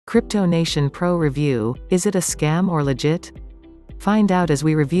Crypto Nation Pro Review, is it a scam or legit? Find out as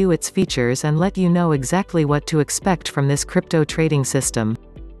we review its features and let you know exactly what to expect from this crypto trading system.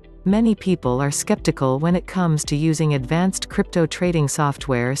 Many people are skeptical when it comes to using advanced crypto trading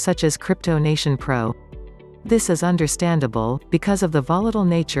software such as Crypto Nation Pro. This is understandable, because of the volatile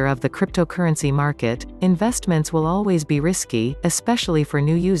nature of the cryptocurrency market. Investments will always be risky, especially for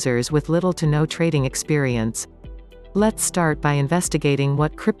new users with little to no trading experience. Let's start by investigating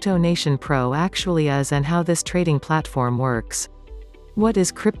what Crypto Nation Pro actually is and how this trading platform works. What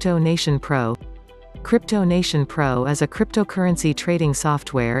is Crypto Nation Pro? Crypto Nation Pro is a cryptocurrency trading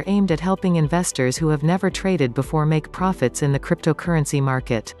software aimed at helping investors who have never traded before make profits in the cryptocurrency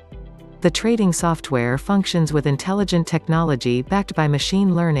market. The trading software functions with intelligent technology backed by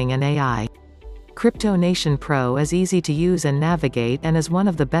machine learning and AI. Crypto Nation Pro is easy to use and navigate and is one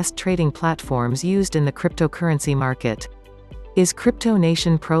of the best trading platforms used in the cryptocurrency market. Is Crypto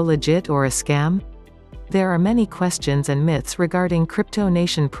Nation Pro legit or a scam? There are many questions and myths regarding Crypto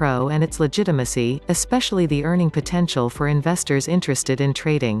Nation Pro and its legitimacy, especially the earning potential for investors interested in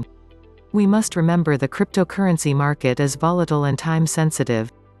trading. We must remember the cryptocurrency market is volatile and time-sensitive.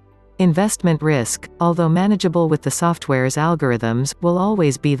 Investment risk, although manageable with the software's algorithms, will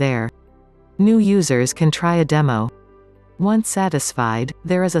always be there. New users can try a demo. Once satisfied,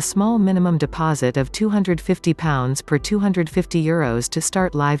 there is a small minimum deposit of £250 per €250 to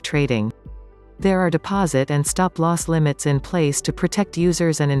start live trading. There are deposit and stop-loss limits in place to protect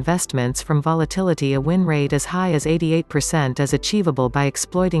users and investments from volatility. A win rate as high as 88% is achievable by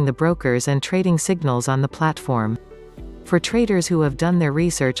exploiting the brokers and trading signals on the platform. For traders who have done their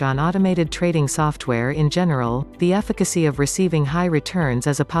research on automated trading software in general, the efficacy of receiving high returns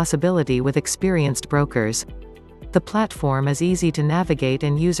is a possibility with experienced brokers. The platform is easy to navigate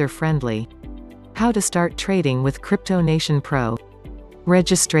and user-friendly. How to start trading with Crypto Nation Pro.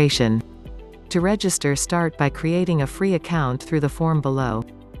 Registration. To register, start by creating a free account through the form below.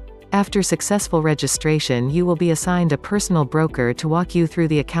 After successful registration, you will be assigned a personal broker to walk you through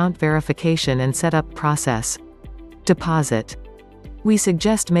the account verification and setup process. Deposit. We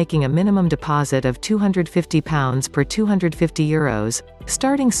suggest making a minimum deposit of £250 per €250.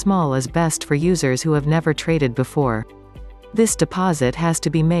 Starting small is best for users who have never traded before. This deposit has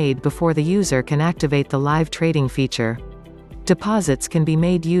to be made before the user can activate the live trading feature. Deposits can be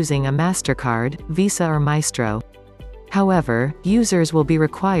made using a MasterCard, Visa or Maestro. However, users will be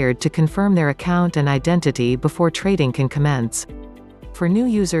required to confirm their account and identity before trading can commence. For new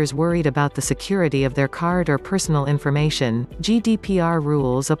users worried about the security of their card or personal information, GDPR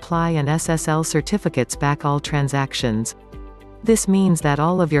rules apply and SSL certificates back all transactions. This means that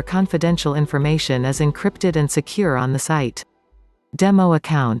all of your confidential information is encrypted and secure on the site. Demo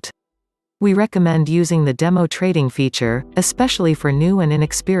account. We recommend using the demo trading feature, especially for new and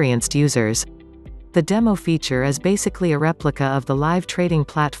inexperienced users. The demo feature is basically a replica of the live trading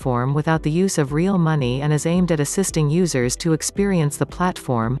platform without the use of real money and is aimed at assisting users to experience the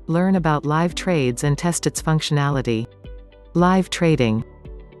platform, learn about live trades and test its functionality. Live trading.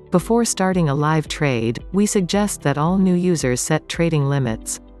 Before starting a live trade, we suggest that all new users set trading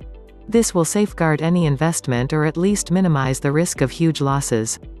limits. This will safeguard any investment or at least minimize the risk of huge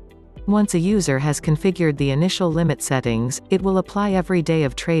losses. Once a user has configured the initial limit settings, it will apply every day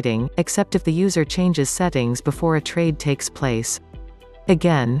of trading, except if the user changes settings before a trade takes place.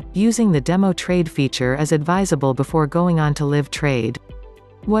 Again, using the demo trade feature is advisable before going on to live trade.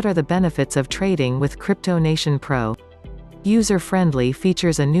 What are the benefits of trading with Crypto Nation Pro? User-friendly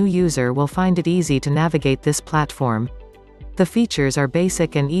features. A new user will find it easy to navigate this platform. The features are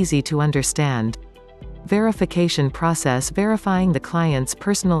basic and easy to understand. Verification process. Verifying the client's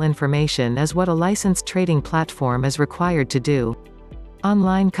personal information is what a licensed trading platform is required to do.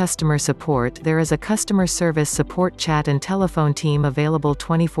 Online customer support. There is a customer service support chat and telephone team available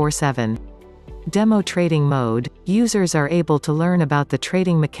 24/7. Demo trading mode. Users are able to learn about the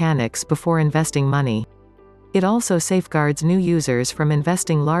trading mechanics before investing money. It also safeguards new users from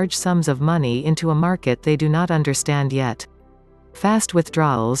investing large sums of money into a market they do not understand yet. Fast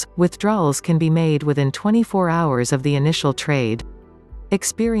withdrawals. Withdrawals can be made within 24 hours of the initial trade.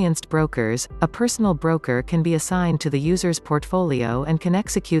 Experienced brokers. A personal broker can be assigned to the user's portfolio and can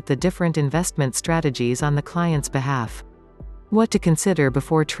execute the different investment strategies on the client's behalf. What to consider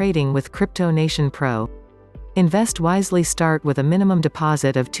before trading with Crypto Nation Pro. Invest wisely. Start with a minimum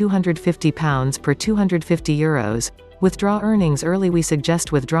deposit of £250 per €250. Withdraw earnings early. We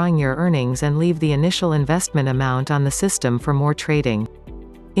suggest withdrawing your earnings and leave the initial investment amount on the system for more trading.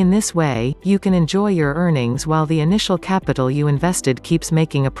 In this way, you can enjoy your earnings while the initial capital you invested keeps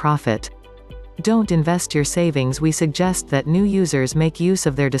making a profit. Don't invest your savings. We suggest that new users make use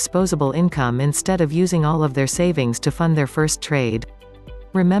of their disposable income instead of using all of their savings to fund their first trade.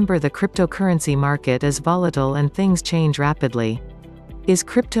 Remember, the cryptocurrency market is volatile and things change rapidly. Is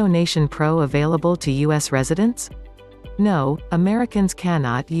Crypto Nation Pro available to US residents? No, Americans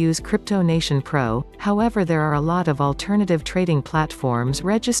cannot use Crypto Nation Pro. However, there are a lot of alternative trading platforms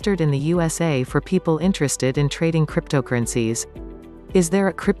registered in the USA for people interested in trading cryptocurrencies. Is there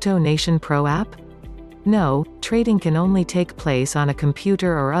a Crypto Nation Pro app? No, trading can only take place on a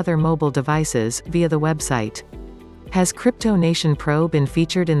computer or other mobile devices, via the website. Has Crypto Nation Pro been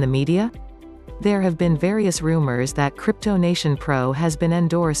featured in the media? There have been various rumors that Crypto Nation Pro has been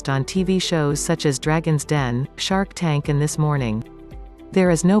endorsed on TV shows such as Dragon's Den, Shark Tank and This Morning. There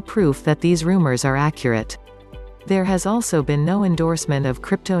is no proof that these rumors are accurate. There has also been no endorsement of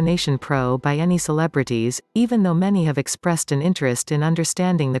Crypto Nation Pro by any celebrities, even though many have expressed an interest in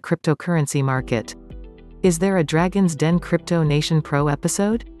understanding the cryptocurrency market. Is there a Dragon's Den Crypto Nation Pro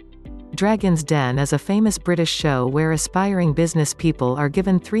episode? Dragon's Den is a famous British show where aspiring business people are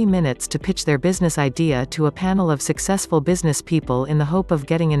given 3 minutes to pitch their business idea to a panel of successful business people in the hope of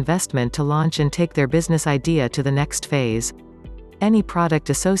getting investment to launch and take their business idea to the next phase. Any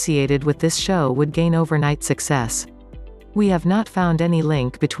product associated with this show would gain overnight success. We have not found any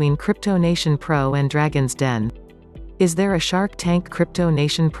link between Crypto Nation Pro and Dragon's Den. Is there a Shark Tank Crypto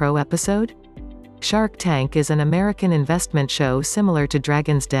Nation Pro episode? Shark Tank is an American investment show similar to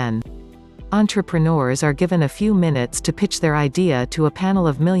Dragon's Den. Entrepreneurs are given a few minutes to pitch their idea to a panel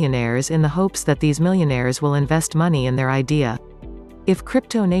of millionaires in the hopes that these millionaires will invest money in their idea. If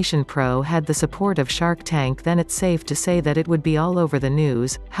Crypto Nation Pro had the support of Shark Tank, then it's safe to say that it would be all over the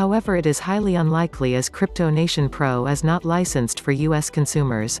news. However, it is highly unlikely as Crypto Nation Pro is not licensed for US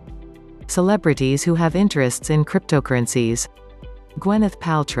consumers. Celebrities who have interests in cryptocurrencies. Gwyneth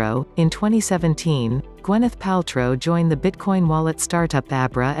Paltrow. In 2017, Gwyneth Paltrow joined the Bitcoin wallet startup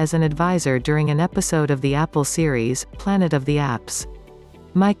Abra as an advisor during an episode of the Apple series, Planet of the Apps.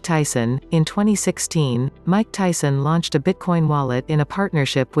 Mike Tyson. In 2016, Mike Tyson launched a Bitcoin wallet in a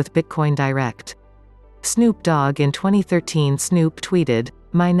partnership with Bitcoin Direct. Snoop Dogg. In 2013, Snoop tweeted,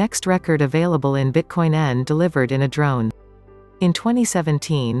 "My next record available in Bitcoin N delivered in a drone." In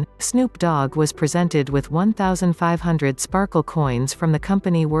 2017, Snoop Dogg was presented with 1,500 Sparkle coins from the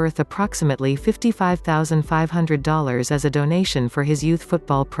company worth approximately $55,500 as a donation for his youth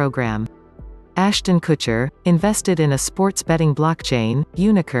football program. Ashton Kutcher invested in a sports betting blockchain,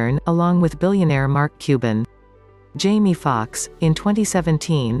 Unicorn, along with billionaire Mark Cuban. Jamie Foxx. In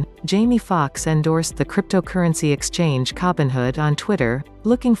 2017, Jamie Foxx endorsed the cryptocurrency exchange Robinhood on Twitter,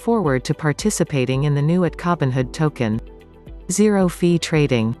 looking forward to participating in the new @Robinhood token. Zero-fee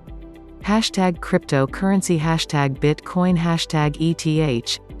trading. Hashtag cryptocurrency. Hashtag Bitcoin. Hashtag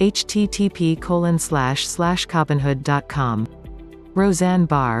ETH. http://robinhood.com. Roseanne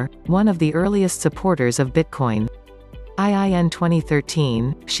Barr, one of the earliest supporters of Bitcoin. In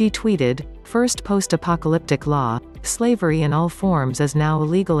 2013, she tweeted, "First post-apocalyptic law, slavery in all forms is now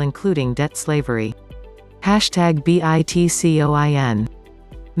illegal including debt slavery." Hashtag BITCOIN.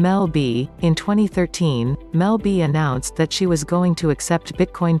 Mel B. In 2013, Mel B announced that she was going to accept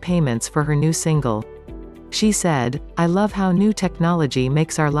Bitcoin payments for her new single. She said, "I love how new technology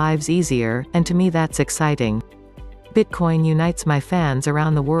makes our lives easier, and to me that's exciting. Bitcoin unites my fans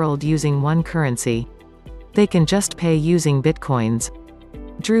around the world using one currency. They can just pay using Bitcoins."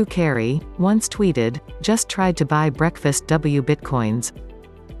 Drew Carey once tweeted, "Just tried to buy breakfast W Bitcoins.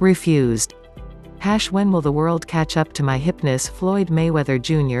 Refused." When will the world catch up to my hipness? Floyd Mayweather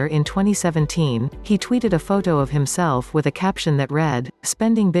Jr. In 2017, he tweeted a photo of himself with a caption that read,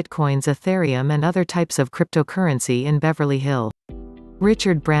 "Spending Bitcoins, Ethereum and other types of cryptocurrency in Beverly Hills."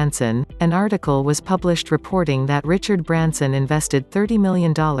 Richard Branson. An article was published reporting that Richard Branson invested $30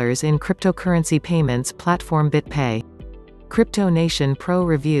 million in cryptocurrency payments platform BitPay. Crypto Nation Pro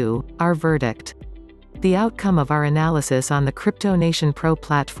review, our verdict. The outcome of our analysis on the Crypto Nation Pro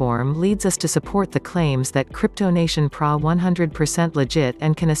platform leads us to support the claims that Crypto Nation Pro 100% legit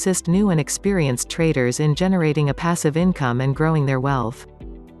and can assist new and experienced traders in generating a passive income and growing their wealth.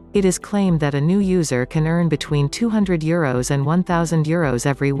 It is claimed that a new user can earn between €200 and €1,000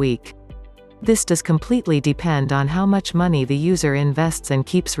 every week. This does completely depend on how much money the user invests and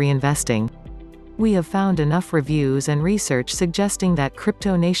keeps reinvesting. We have found enough reviews and research suggesting that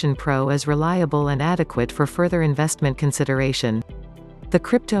Crypto Nation Pro is reliable and adequate for further investment consideration. The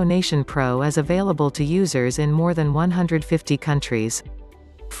Crypto Nation Pro is available to users in more than 150 countries.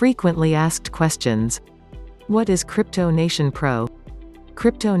 Frequently asked questions. What is Crypto Nation Pro?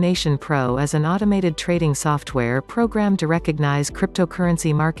 Crypto Nation Pro is an automated trading software programmed to recognize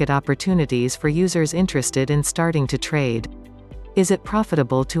cryptocurrency market opportunities for users interested in starting to trade. Is it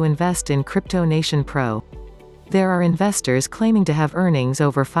profitable to invest in Crypto Nation Pro? There are investors claiming to have earnings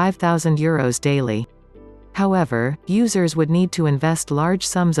over €5,000 daily. However, users would need to invest large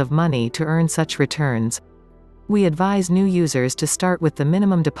sums of money to earn such returns. We advise new users to start with the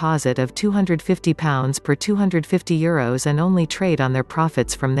minimum deposit of £250 per €250 and only trade on their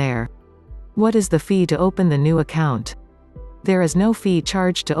profits from there. What is the fee to open the new account? There is no fee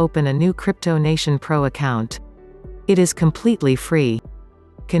charged to open a new Crypto Nation Pro account. It is completely free.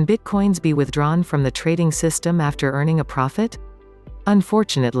 Can Bitcoins be withdrawn from the trading system after earning a profit?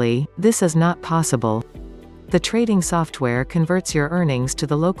 Unfortunately, this is not possible. The trading software converts your earnings to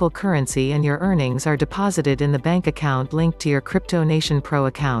the local currency and your earnings are deposited in the bank account linked to your Crypto Nation Pro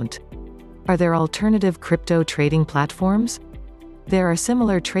account. Are there alternative crypto trading platforms? There are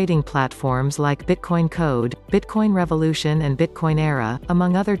similar trading platforms like Bitcoin Code, Bitcoin Revolution and Bitcoin Era,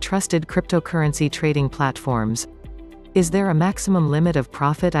 among other trusted cryptocurrency trading platforms. Is there a maximum limit of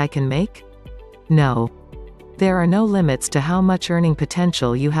profit I can make? No. There are no limits to how much earning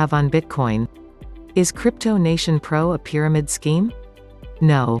potential you have on Bitcoin. Is Crypto Nation Pro a pyramid scheme?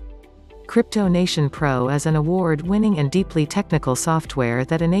 No. Crypto Nation Pro is an award-winning and deeply technical software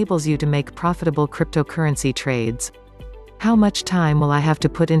that enables you to make profitable cryptocurrency trades. How much time will I have to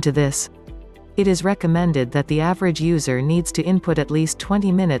put into this? It is recommended that the average user needs to input at least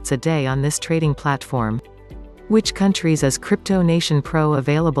 20 minutes a day on this trading platform. Which countries is Crypto Nation Pro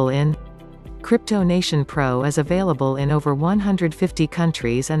available in? Crypto Nation Pro is available in over 150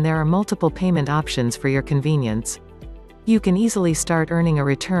 countries and there are multiple payment options for your convenience. You can easily start earning a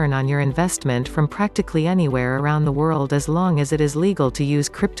return on your investment from practically anywhere around the world as long as it is legal to use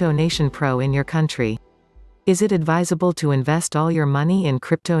Crypto Nation Pro in your country. Is it advisable to invest all your money in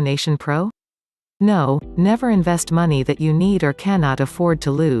Crypto Nation Pro? No, never invest money that you need or cannot afford to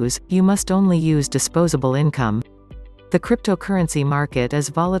lose. You must only use disposable income. The cryptocurrency market is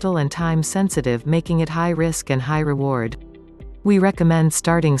volatile and time-sensitive, making it high risk and high reward. We recommend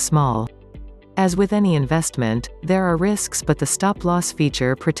starting small. As with any investment, there are risks, but the stop-loss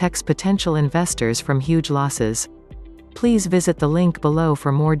feature protects potential investors from huge losses. Please visit the link below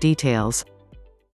for more details.